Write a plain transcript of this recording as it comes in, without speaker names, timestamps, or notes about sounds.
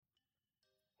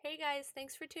Hey guys,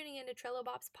 thanks for tuning in to Trello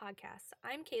Bops podcast.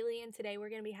 I'm Kaylee, and today we're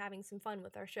going to be having some fun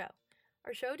with our show.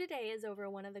 Our show today is over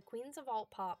one of the queens of alt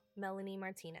pop, Melanie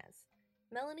Martinez.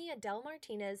 Melanie Adele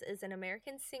Martinez is an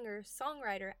American singer,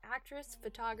 songwriter, actress,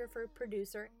 photographer,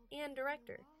 producer, and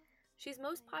director. She's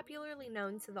most popularly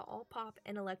known to the alt pop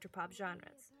and electropop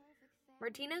genres.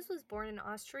 Martinez was born in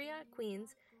Austria,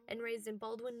 Queens, and raised in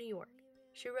Baldwin, New York.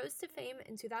 She rose to fame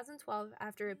in 2012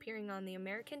 after appearing on the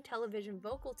American television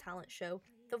vocal talent show,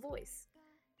 The Voice.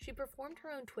 She performed her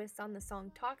own twist on the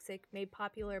song Toxic, made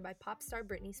popular by pop star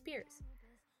Britney Spears.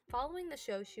 Following the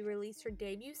show, she released her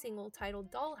debut single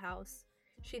titled Dollhouse.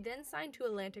 She then signed to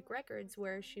Atlantic Records,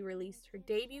 where she released her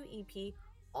debut EP,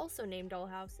 also named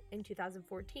Dollhouse, in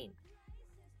 2014.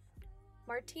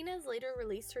 Martinez later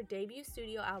released her debut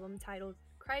studio album titled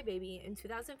Crybaby in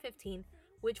 2015,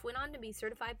 which went on to be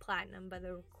certified platinum by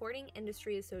the Recording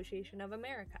Industry Association of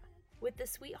America. With the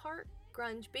sweetheart,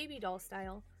 grunge baby doll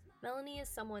style, Melanie is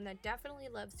someone that definitely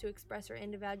loves to express her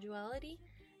individuality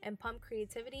and pump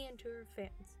creativity into her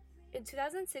fans. In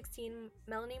 2016,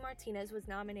 Melanie Martinez was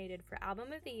nominated for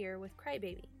Album of the Year with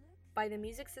Crybaby by the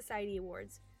Music Society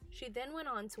Awards. She then went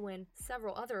on to win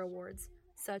several other awards,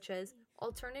 such as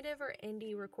Alternative or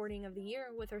Indie Recording of the Year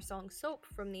with her song Soap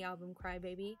from the album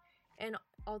Crybaby, and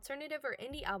Alternative or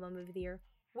Indie Album of the Year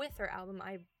with her album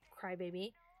I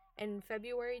Crybaby in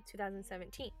February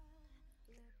 2017.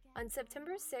 On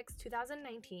September 6,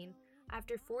 2019,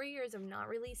 after 4 years of not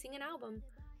releasing an album,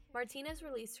 Martinez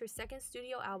released her second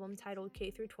studio album titled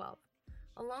K-12.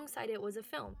 Alongside it was a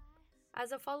film.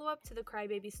 As a follow-up to the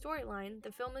Crybaby storyline,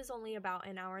 the film is only about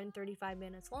an hour and 35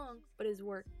 minutes long, but is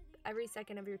worth every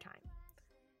second of your time.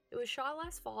 It was shot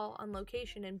last fall on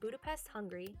location in Budapest,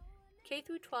 Hungary.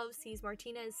 K-12 sees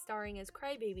Martinez starring as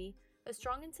Crybaby, a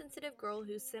strong and sensitive girl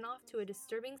who's sent off to a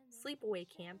disturbing sleepaway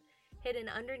camp hidden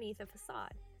underneath a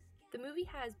facade. The movie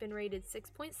has been rated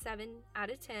 6.7 out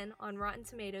of 10 on Rotten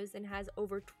Tomatoes and has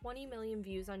over 20 million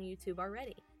views on YouTube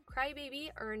already. Crybaby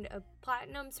earned a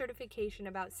platinum certification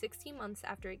about 16 months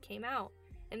after it came out,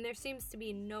 and there seems to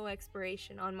be no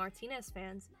expiration on Martinez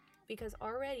fans because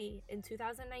already in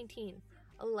 2019,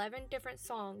 11 different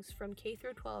songs from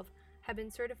K-12 have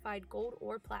been certified gold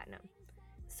or platinum.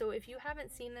 So if you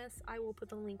haven't seen this, I will put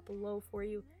the link below for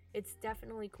you. It's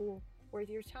definitely cool, worth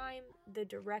your time. The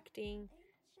directing,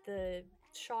 the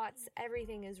shots,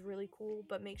 everything is really cool,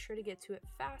 but make sure to get to it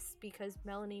fast because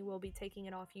Melanie will be taking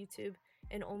it off YouTube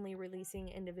and only releasing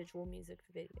individual music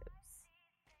videos.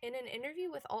 In an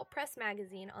interview with Alt Press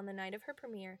magazine on the night of her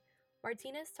premiere,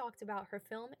 Martinez talked about her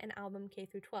film and album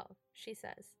K-12. She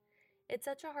says, "It's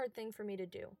such a hard thing for me to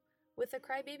do. With the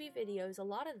Crybaby videos, a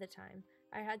lot of the time,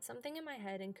 I had something in my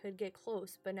head and could get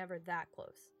close, but never that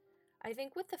close. I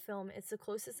think with the film, it's the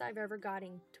closest I've ever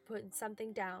gotten to putting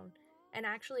something down and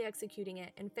actually executing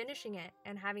it and finishing it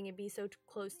and having it be so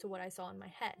close to what I saw in my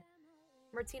head."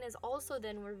 Martinez also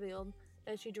then revealed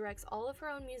that she directs all of her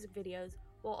own music videos,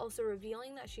 while also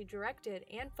revealing that she directed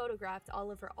and photographed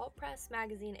all of her Alt Press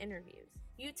magazine interviews.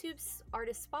 YouTube's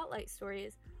Artist Spotlight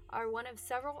Stories are one of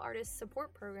several artist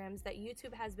support programs that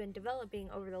YouTube has been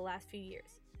developing over the last few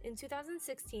years. In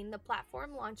 2016, the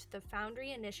platform launched the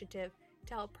Foundry Initiative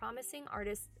to help promising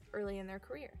artists early in their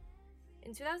career.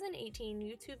 In 2018,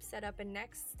 YouTube set up a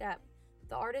Next Step,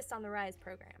 the Artist on the Rise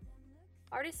program.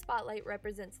 Artist Spotlight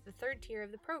represents the third tier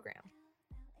of the program.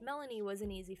 Melanie was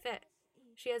an easy fit.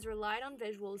 She has relied on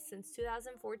visuals since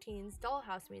 2014's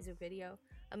Dollhouse music video,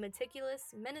 a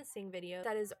meticulous, menacing video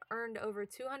that has earned over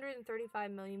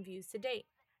 235 million views to date.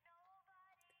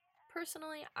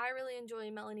 Personally, I really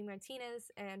enjoy Melanie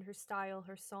Martinez and her style,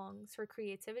 her songs, her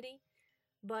creativity,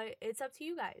 but it's up to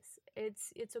you guys.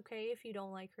 It's okay if you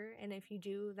don't like her, and if you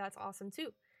do, that's awesome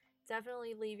too.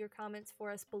 Definitely leave your comments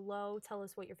for us below. Tell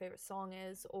us what your favorite song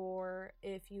is, or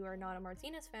if you are not a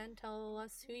Martinez fan, tell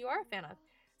us who you are a fan of.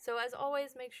 So as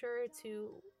always, make sure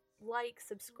to like,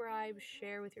 subscribe,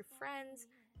 share with your friends.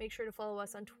 Make sure to follow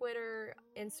us on Twitter,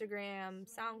 Instagram,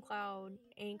 SoundCloud,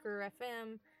 Anchor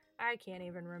FM. I can't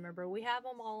even remember. We have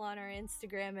them all on our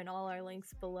Instagram and all our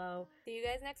links below. See you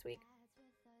guys next week.